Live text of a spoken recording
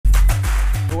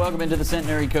welcome into the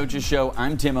Centenary Coaches Show.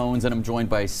 I'm Tim Owens, and I'm joined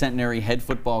by Centenary head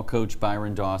football coach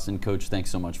Byron Dawson. Coach, thanks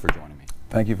so much for joining me.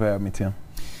 Thank you for having me, Tim.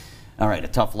 All right, a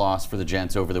tough loss for the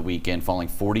Gents over the weekend, falling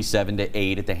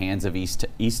 47-8 at the hands of East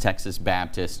Texas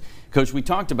Baptist. Coach, we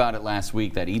talked about it last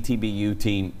week, that ETBU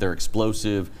team, they're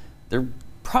explosive. They're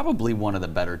probably one of the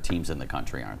better teams in the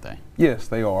country, aren't they? Yes,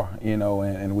 they are,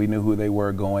 and we knew who they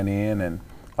were going in. And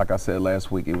like I said last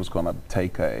week, it was going to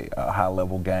take a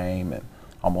high-level game and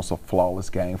almost a flawless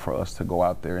game for us to go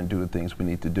out there and do the things we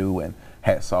need to do. And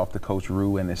hats off to Coach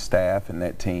Rue and his staff and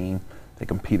that team. They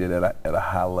competed at a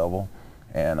high level,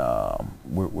 and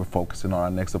we're focusing on our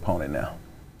next opponent now.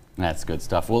 That's good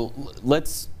stuff. Well,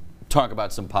 let's talk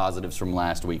about some positives from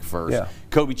last week first. Yeah.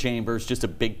 Kobe Chambers, just a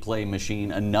big play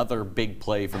machine. Another big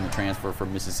play from the transfer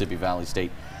from Mississippi Valley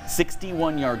State.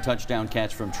 61-yard touchdown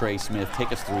catch from Trey Smith.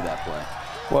 Take us through that play.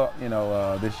 Well,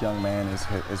 this young man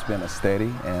has been a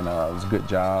steady, and it was a good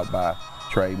job by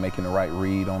Trey making the right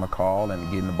read on the call and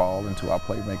getting the ball into our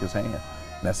playmaker's hand. And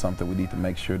that's something we need to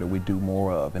make sure that we do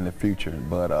more of in the future.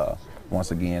 But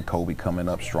once again, Kobe coming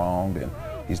up strong, and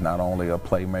he's not only a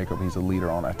playmaker, but he's a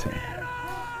leader on our team.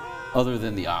 Other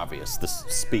than the obvious, the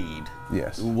speed,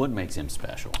 yes, what makes him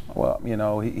special? Well,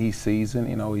 he's seasoned.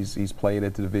 He's played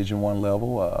at the Division I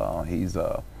level. He's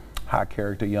a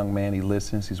high-character young man. He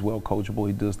listens. He's well coachable.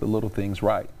 He does the little things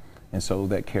right, and so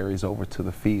that carries over to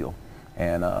the field.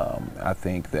 And I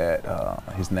think that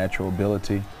his natural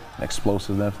ability and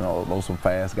explosiveness, those some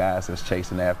fast guys that's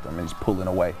chasing after him and he's pulling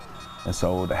away. And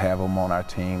so to have him on our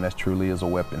team, that truly is a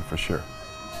weapon for sure.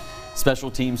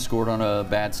 Special teams scored on a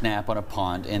bad snap on a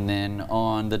punt, and then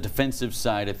on the defensive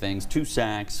side of things, 2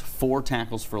 sacks, 4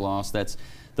 tackles for loss. That's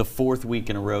the 4th week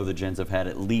in a row the Gents have had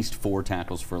at least 4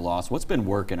 tackles for loss. What's been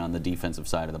working on the defensive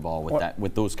side of the ball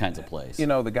with those kinds of plays?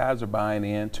 The guys are buying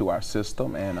into our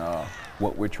system and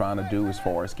what we're trying to do as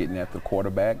far as getting at the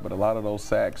quarterback, but a lot of those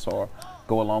sacks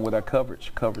go along with our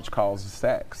coverage. Coverage causes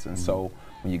sacks, and so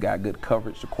when you got good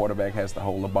coverage, the quarterback has to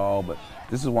hold the ball. But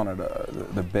this is one of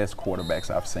the best quarterbacks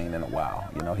I've seen in a while.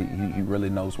 He really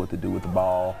knows what to do with the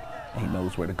ball. He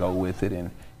knows where to go with it,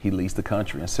 and he leads the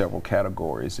country in several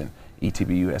categories. And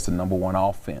ETBU has the #1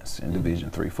 offense in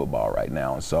Division III football right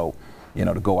now. And so,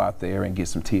 to go out there and get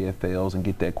some TFLs and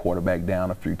get that quarterback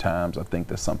down a few times, I think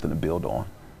that's something to build on.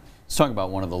 Let's talk about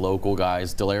one of the local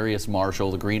guys. Delarius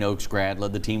Marshall, the Green Oaks grad,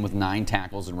 led the team with 9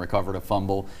 tackles and recovered a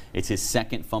fumble. It's his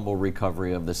 2nd fumble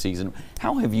recovery of the season.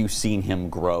 How have you seen him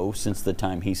grow since the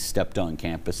time he stepped on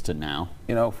campus to now?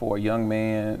 For a young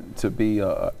man to be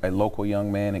a local young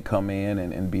man and come in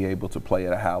and be able to play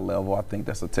at a high level, I think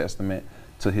that's a testament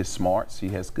to his smarts. He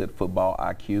has good football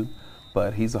IQ.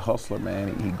 But he's a hustler,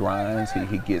 man. He grinds,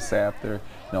 he gets after.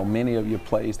 Many of your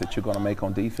plays that you're going to make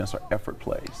on defense are effort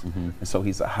plays. And so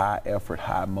he's a high effort,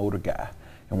 high motor guy.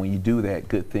 And when you do that,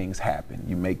 good things happen.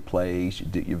 You make plays,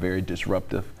 you're very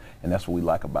disruptive, and that's what we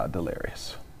like about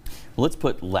Delarius. Well, let's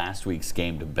put last week's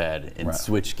game to bed and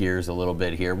switch gears a little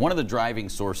bit here. One of the driving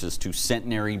sources to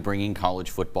Centenary bringing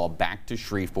college football back to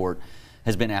Shreveport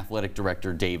has been athletic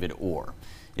director David Orr.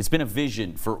 It's been a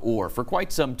vision for Orr for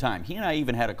quite some time. He and I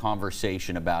even had a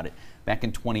conversation about it back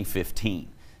in 2015.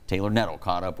 Taylor Nettle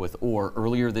caught up with Orr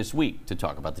earlier this week to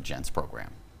talk about the Gents program.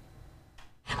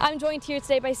 I'm joined here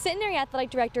today by Centenary Athletic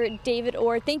Director David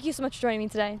Orr. Thank you so much for joining me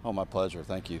today. Oh, my pleasure.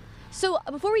 Thank you. So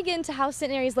before we get into how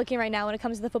Centenary is looking right now when it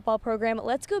comes to the football program,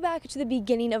 let's go back to the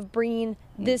beginning of bringing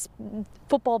this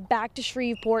football back to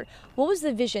Shreveport. What was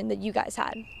the vision that you guys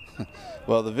had?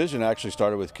 Well, the vision actually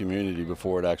started with community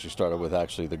before it actually started with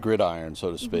the gridiron,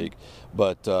 so to speak.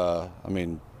 But,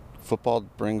 football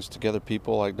brings together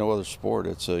people like no other sport.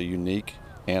 It's a unique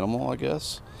animal, I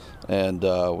guess. And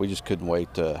we just couldn't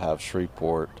wait to have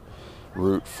Shreveport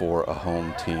root for a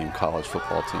home team, college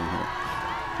football team here.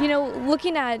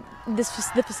 Looking at the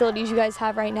facilities you guys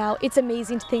have right now, it's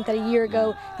amazing to think that a year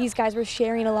ago these guys were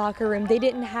sharing a locker room. They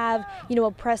didn't have,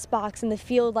 a press box in the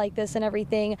field like this and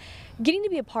everything. Getting to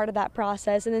be a part of that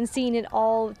process and then seeing it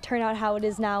all turn out how it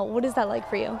is now, what is that like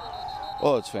for you?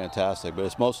 Well, it's fantastic, but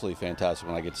it's mostly fantastic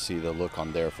when I get to see the look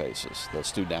on their faces, the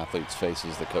student athletes'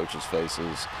 faces, the coaches'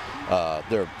 faces,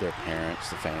 their parents,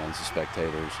 the fans, the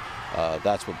spectators.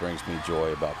 That's what brings me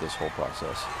joy about this whole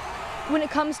process. When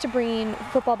it comes to bringing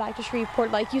football back to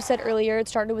Shreveport, like you said earlier, it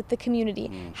started with the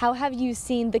community. How have you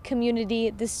seen the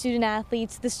community, the student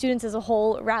athletes, the students as a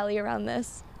whole rally around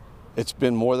this? It's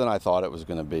been more than I thought it was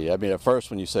going to be. At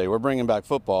first when you say we're bringing back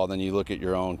football, then you look at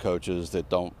your own coaches that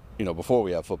don't, before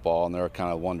we have football, and they're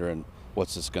kind of wondering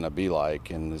what's this going to be like,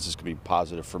 and is this going to be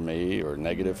positive for me or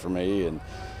negative for me? And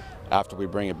after we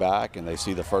bring it back and they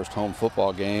see the first home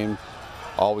football game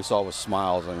all we saw was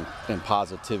smiles and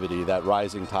positivity, that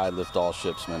rising tide lift all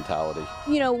ships mentality.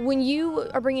 You know, when you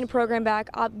are bringing a program back,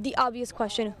 the obvious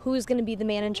question, who's going to be the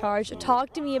man in charge?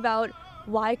 Talk to me about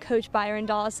why Coach Byron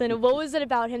Dawson? What was it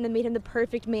about him that made him the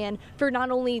perfect man for not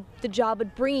only the job,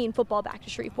 but bringing football back to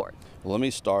Shreveport? Well, let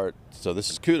me start. So this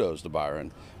is kudos to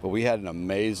Byron, but we had an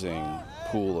amazing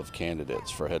pool of candidates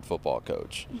for head football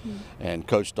coach. And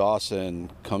Coach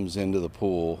Dawson comes into the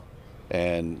pool,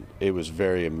 and it was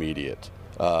very immediate.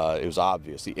 It was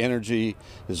obvious. The energy,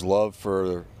 his love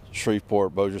for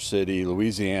Shreveport, Bossier City,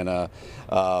 Louisiana,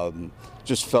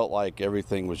 just felt like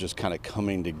everything was just kind of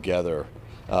coming together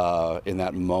in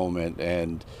that moment,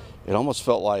 and it almost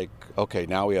felt like, okay,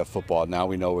 now we have football. Now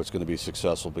we know it's going to be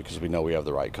successful because we know we have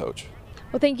the right coach.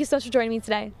 Well, thank you so much for joining me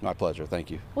today. My pleasure.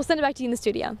 Thank you. We'll send it back to you in the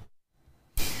studio.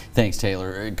 Thanks,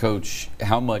 Taylor. Coach,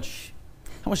 how much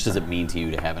does it mean to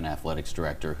you to have an athletics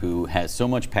director who has so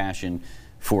much passion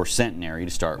for Centenary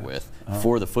to start with,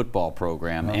 for the football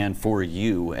program, and for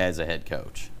you as a head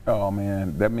coach? Oh,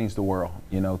 man, that means the world.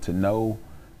 You know, to know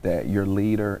that your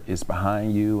leader is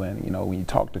behind you, and you know, when you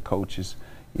talk to coaches,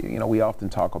 you know, we often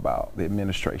talk about the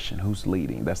administration, who's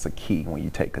leading. That's the key when you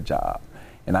take a job.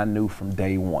 And I knew from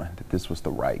day one that this was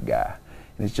the right guy.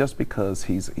 And it's just because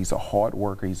he's a hard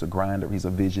worker, he's a grinder, he's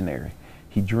a visionary.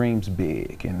 He dreams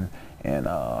big, and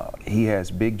he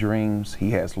has big dreams.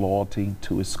 He has loyalty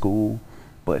to his school,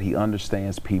 but he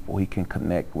understands people. He can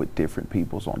connect with different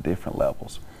peoples on different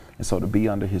levels. And so to be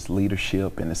under his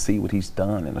leadership and to see what he's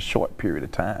done in a short period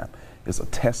of time is a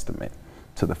testament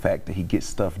to the fact that he gets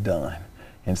stuff done.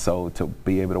 And so to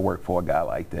be able to work for a guy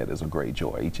like that is a great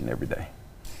joy each and every day.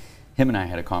 Him and I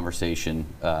had a conversation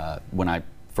when I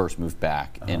first moved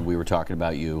back, and we were talking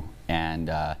about you,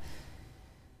 and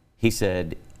he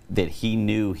said that he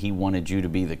knew he wanted you to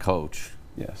be the coach.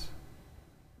 Yes.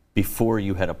 Before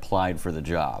you had applied for the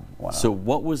job. Wow. So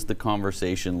what was the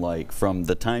conversation like from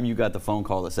the time you got the phone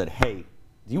call that said, hey,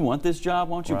 do you want this job?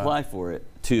 Why don't you apply for it,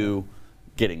 to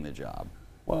getting the job?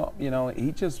 Well, you know,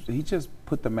 he just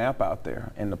put the map out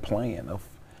there and the plan of,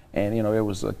 and you know, there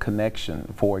was a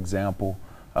connection. For example,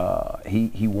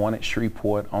 he wanted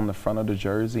Shreveport on the front of the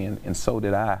jersey, and so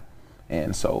did I.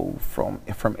 And so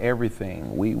from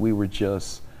everything, we were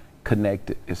just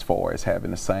connected as far as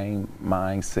having the same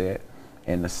mindset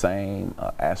and the same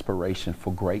aspiration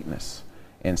for greatness.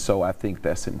 And so I think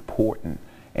that's important.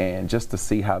 And just to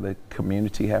see how the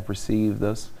community have received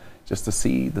us, just to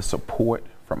see the support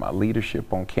from our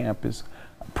leadership on campus,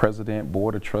 president,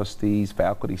 board of trustees,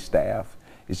 faculty, staff,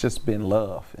 it's just been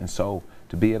love. And so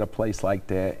to be at a place like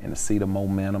that and to see the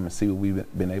momentum and see what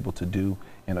we've been able to do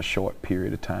in a short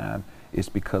period of time, it's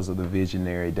because of the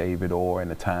visionary David Orr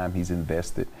and the time he's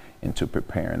invested into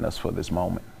preparing us for this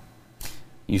moment.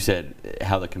 You said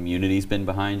how the community's been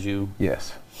behind you.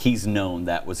 Yes. He's known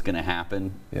that was going to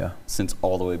happen. Yeah. Since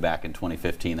all the way back in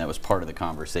 2015. That was part of the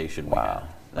conversation we had.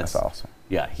 That's awesome.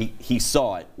 Yeah, he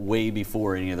saw it way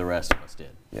before any of the rest of us did.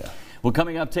 Yeah. Well,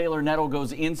 coming up, Taylor Nettle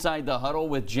goes inside the huddle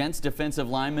with Gents defensive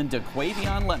lineman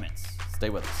DeQuavion Lemons. Stay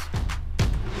with us.